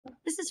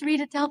This is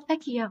Rita Del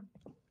Vecchio.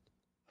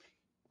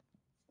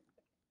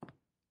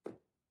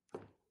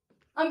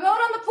 I'm going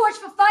on the porch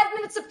for 5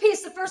 minutes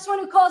apiece. The first one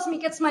who calls me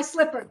gets my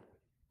slipper.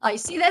 Oh, you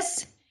see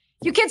this?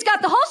 You kids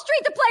got the whole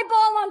street to play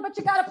ball on, but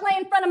you gotta play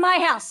in front of my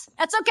house.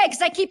 That's okay,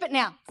 because I keep it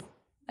now.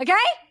 Okay?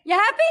 You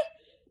happy?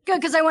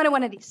 Good, because I wanted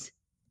one of these.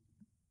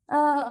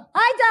 Hi,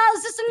 doll.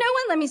 Is this a new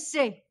one? Let me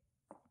see.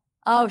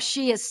 Oh,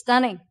 she is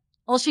stunning.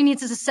 All she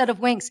needs is a set of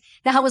wings.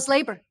 Now, how was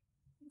labor?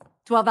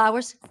 12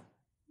 hours?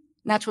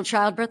 Natural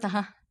childbirth,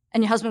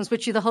 And your husband was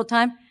with you the whole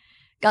time?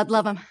 God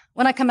love him.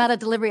 When I come out of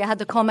delivery, I had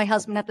to call my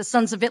husband at the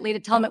Sons of Italy to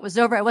tell him it was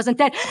over. I wasn't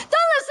dead.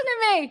 Don't listen to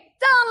me.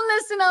 Don't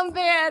listen. I'm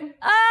bad.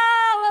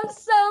 Oh, I'm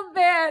so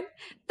bad.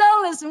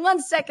 Don't listen.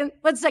 1 second.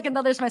 1 second.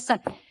 Oh, there's my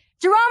son.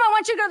 Jerome, I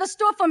want you to go to the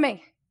store for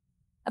me.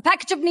 A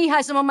package of knee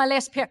highs. I'm on my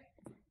last pair.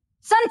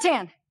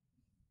 Suntan.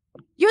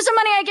 Use the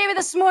money I gave you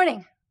this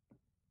morning.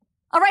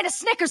 I'll write a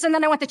Snickers and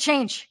then I want the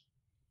change.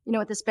 You know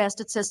what this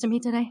bastard says to me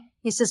today?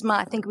 He says, Ma,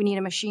 I think we need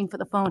a machine for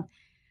the phone.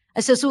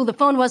 I says, the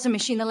phone was a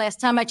machine the last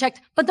time I checked,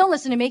 but don't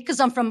listen to me, because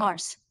I'm from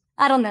Mars.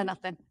 I don't know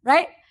nothing,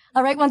 right?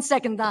 All right, 1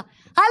 second, doll.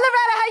 Hi,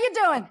 Loretta, how you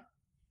doing?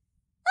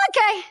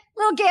 Okay, a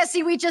little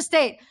gassy, we just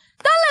ate.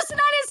 Don't listen,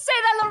 I didn't say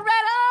that,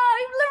 Loretta.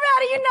 Oh,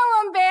 Loretta, you know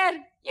I'm bad.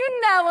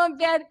 You know I'm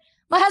bad.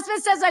 My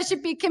husband says I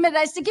should be committed.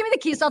 I said, give me the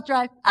keys, I'll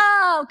drive.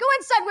 Oh, go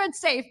inside where it's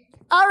safe.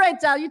 All right,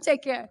 doll, you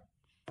take care.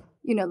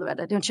 You know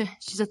Loretta, don't you?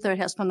 She's the third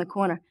house from the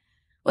corner.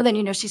 Well, then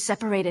you know she's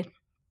separated.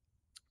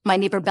 My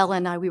neighbor Bella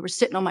and I, we were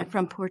sitting on my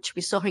front porch.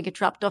 We saw her get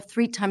dropped off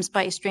 3 times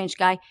by a strange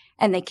guy,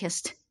 and they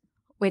kissed.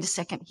 Wait a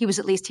second. He was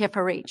at least half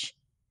her age.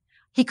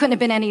 He couldn't have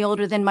been any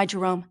older than my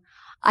Jerome.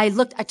 I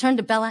turned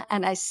to Bella,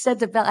 and I said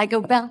to Bella, I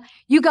go, Bella,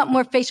 you got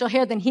more facial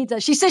hair than he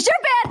does. She says,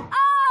 you're bad.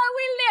 Oh,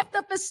 we laughed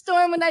up a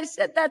storm when I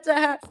said that to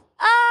her.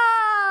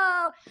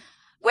 Oh,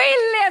 we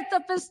laughed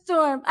up a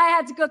storm. I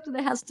had to go to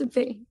the house to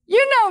pee.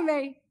 You know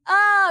me.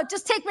 Oh,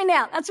 just take me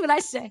now. That's what I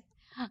say.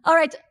 All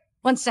right.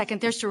 1 second.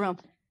 There's Jerome.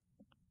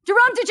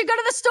 Jerome, did you go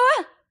to the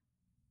store?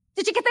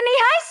 Did you get the knee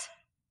highs?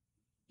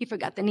 He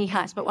forgot the knee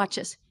highs, but watch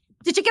this.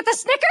 Did you get the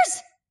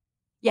Snickers?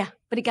 Yeah,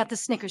 but he got the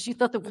Snickers. You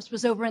thought the worst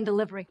was over in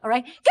delivery, all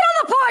right? Get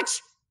on the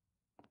porch!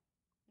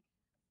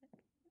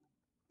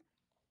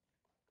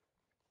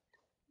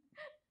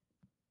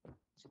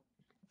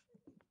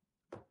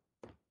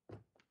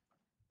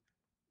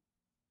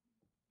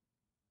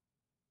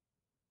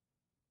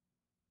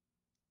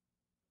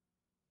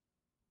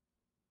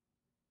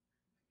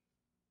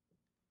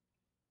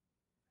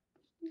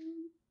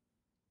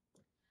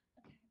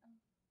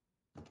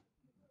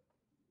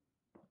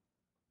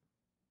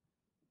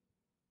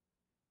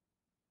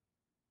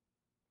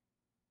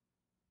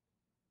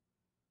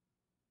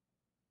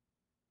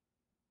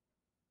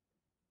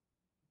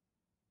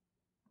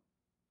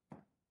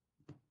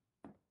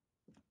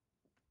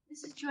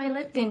 This is Joy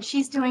Lipton.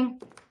 She's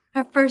doing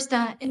her first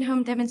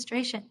in-home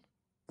demonstration.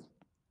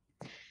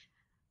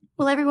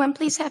 Will everyone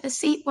please have a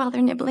seat while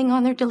they're nibbling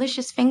on their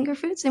delicious finger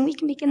foods, and we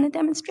can begin the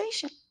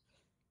demonstration.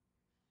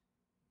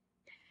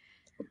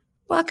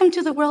 Welcome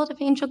to the world of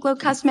Angel Glow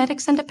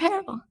Cosmetics and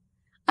Apparel.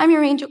 I'm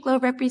your Angel Glow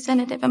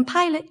representative and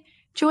pilot,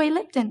 Joy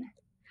Lipton.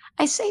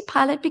 I say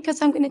pilot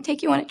because I'm going to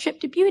take you on a trip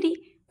to beauty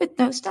with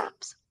no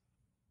stops.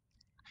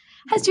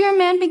 Has your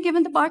man been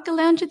given the Barca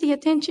Lounger the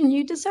attention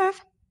you deserve?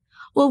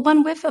 Well,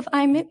 1 whiff of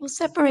eye mitt will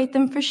separate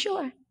them for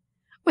sure.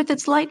 With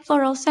its light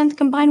floral scent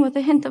combined with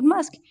a hint of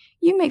musk,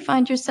 you may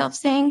find yourself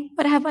saying,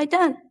 what have I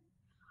done?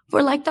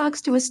 For like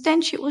dogs to a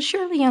stench, it will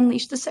surely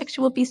unleash the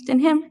sexual beast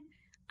in him.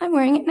 I'm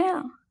wearing it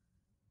now.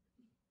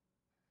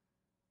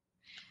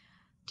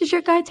 Does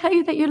your guy tell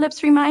you that your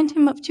lips remind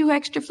him of 2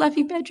 extra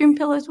fluffy bedroom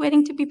pillows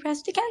waiting to be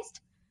pressed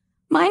against?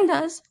 Mine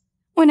does.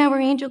 When our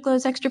Angel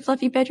Glow's extra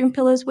fluffy bedroom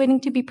pillows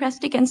waiting to be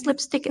pressed against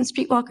lipstick and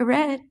streetwalker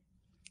red.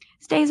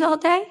 Stays all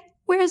day,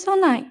 wears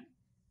all night.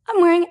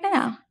 I'm wearing it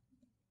now.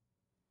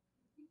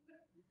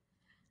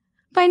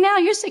 By now,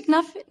 your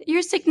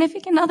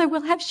significant other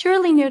will have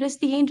surely noticed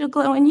the Angel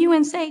Glow in you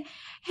and say,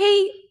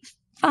 hey,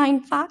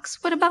 fine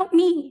fox, what about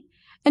me?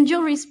 And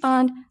you'll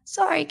respond,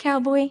 sorry,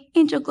 cowboy,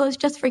 Angel Glow's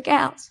just for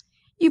gals.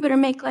 You better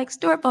make like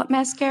store-bought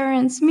mascara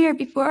and smear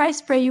before I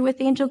spray you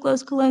with Angel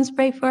Glow's cologne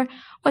spray for,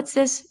 what's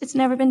this? It's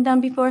never been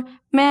done before.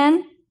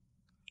 Man?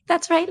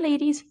 That's right,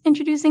 ladies.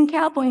 Introducing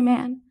Cowboy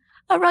Man.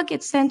 A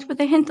rugged scent with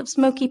a hint of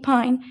smoky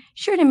pine,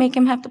 sure to make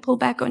him have to pull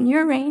back on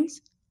your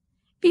reins.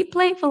 Be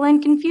playful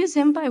and confuse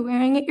him by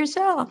wearing it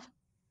yourself.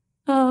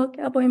 Oh,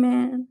 Cowboy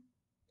Man.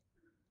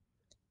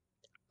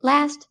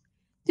 Last,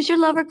 does your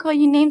lover call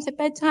you names at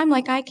bedtime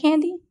like eye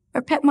candy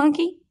or pet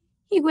monkey?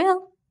 He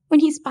will. When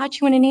he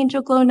spots you in an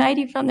Angel Glow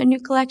nightie from their new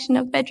collection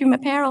of bedroom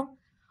apparel.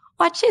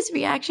 Watch his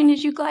reaction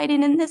as you glide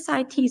in this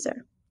eye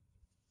teaser.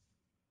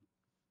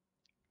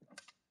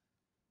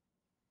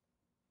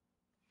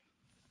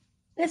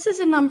 This is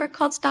a number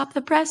called Stop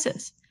the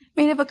Presses,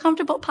 made of a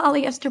comfortable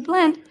polyester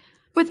blend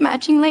with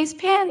matching lace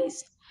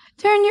panties.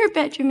 Turn your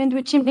bedroom into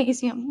a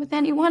gymnasium with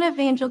any one of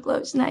Angel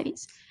Glow's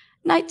nighties.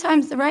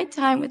 Nighttime's the right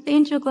time with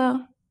Angel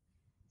Glow.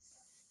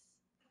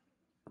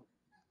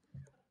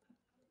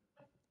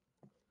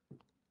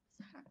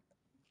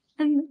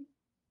 And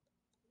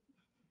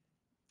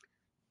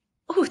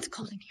oh, it's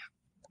cold in here.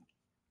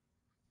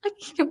 I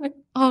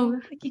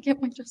can't get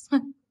my dress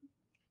on.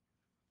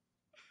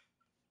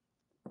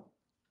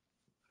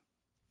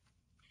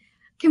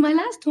 Okay, my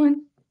last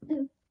one.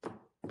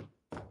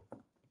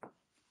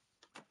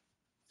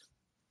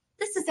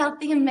 This is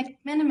Althea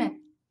McMenamin.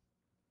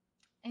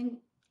 And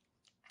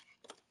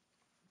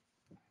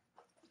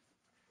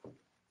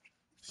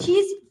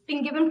she's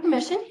been given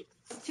permission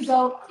to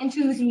go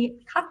into the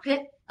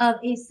cockpit of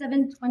a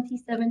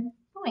 727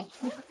 Boeing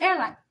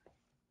airline.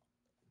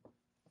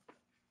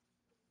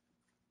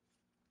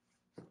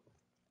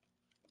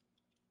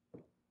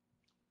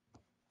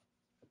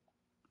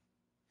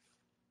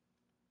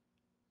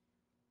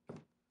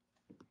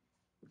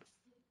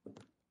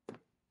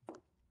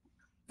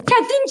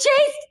 Captain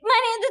Chase,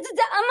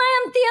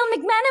 I'm Theo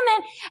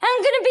McManaman.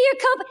 I'm gonna be your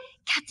co.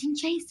 Captain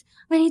Chase,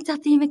 my name's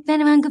Theo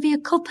McManaman. I'm gonna be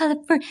your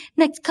co-pilot for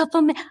next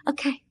couple minutes.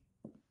 Okay.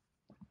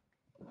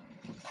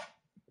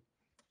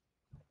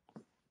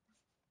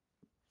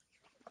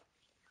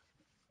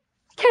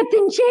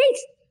 Captain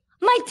Chase,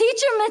 my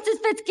teacher,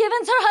 Mrs.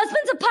 Fitzgibbons, her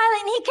husband's a pilot,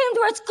 and he came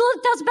to our school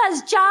to tell us about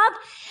his job.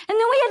 And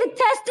then we had a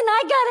test, and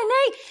I got an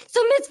A.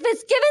 So Miss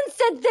Fitzgibbons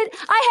said that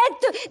I had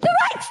to the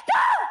right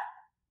stuff.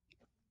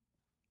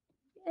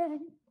 Yeah.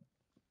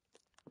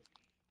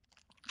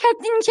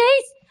 Captain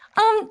Chase,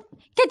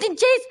 do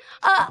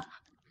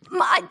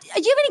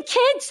you have any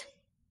kids?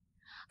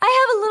 I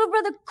have a little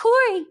brother,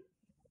 Corey.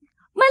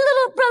 My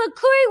little brother,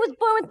 Corey, was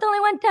born with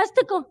only one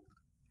testicle.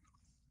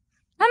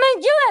 How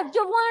many do you have? Do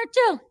you have one or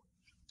two?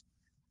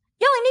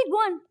 You only need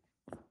one.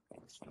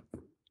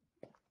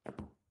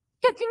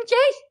 Captain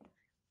Chase,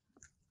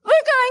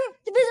 we're going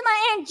to visit my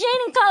Aunt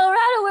Jane in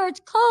Colorado where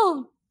it's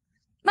cold.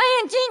 My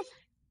Aunt Jane,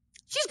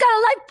 she's got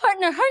a life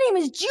partner. Her name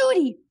is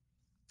Judy.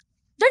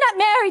 They're not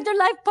married, they're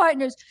life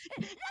partners.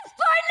 Life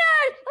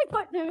partners! Life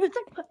partners,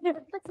 life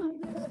partners, life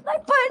partners,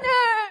 life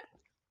partners!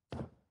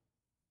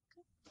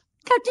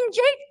 Captain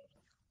Jake,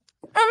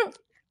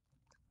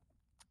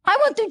 I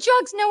won't do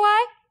drugs, know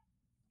why?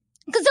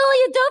 Because only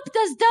a dope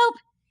does dope.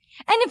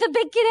 And if a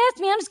big kid asks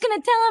me, I'm just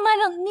gonna tell him I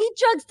don't need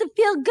drugs to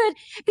feel good.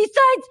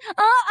 Besides,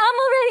 I'm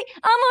already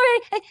hooked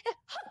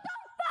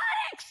on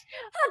phonics!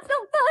 Hooked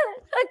on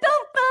phonics! Hooked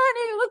on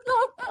phonics! Hooked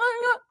on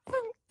phonics!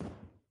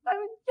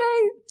 Captain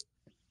Jake.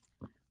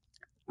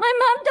 My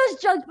mom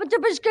does drugs, but the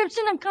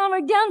prescription will calm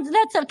her down, so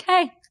that's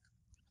okay.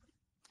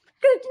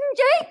 Captain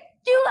Jake,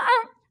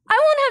 I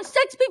won't have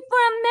sex before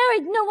I'm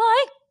married. You know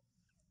why?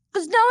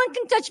 Because no one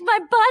can touch my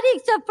body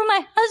except for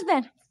my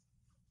husband.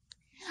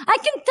 I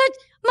can touch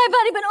my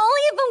body, but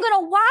only if I'm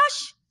gonna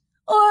wash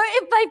or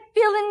if I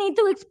feel the need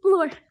to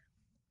explore.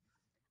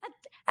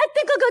 I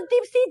think I'll go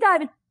deep sea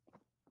diving.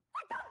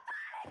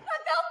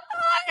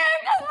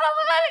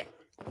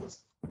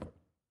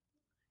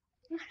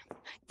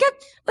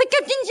 But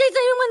Captain Chase,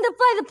 I want to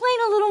fly the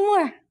plane a little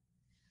more.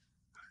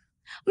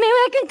 Maybe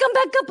I can come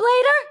back up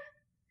later?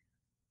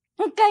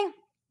 Okay.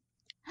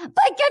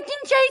 Bye,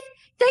 Captain Chase.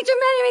 Thanks for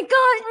letting me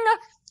go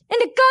in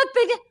the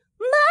cockpit.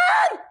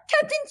 Mom!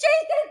 Captain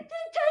Chase has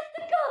two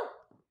testicles!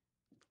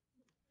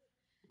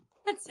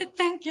 That's it,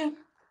 thank you.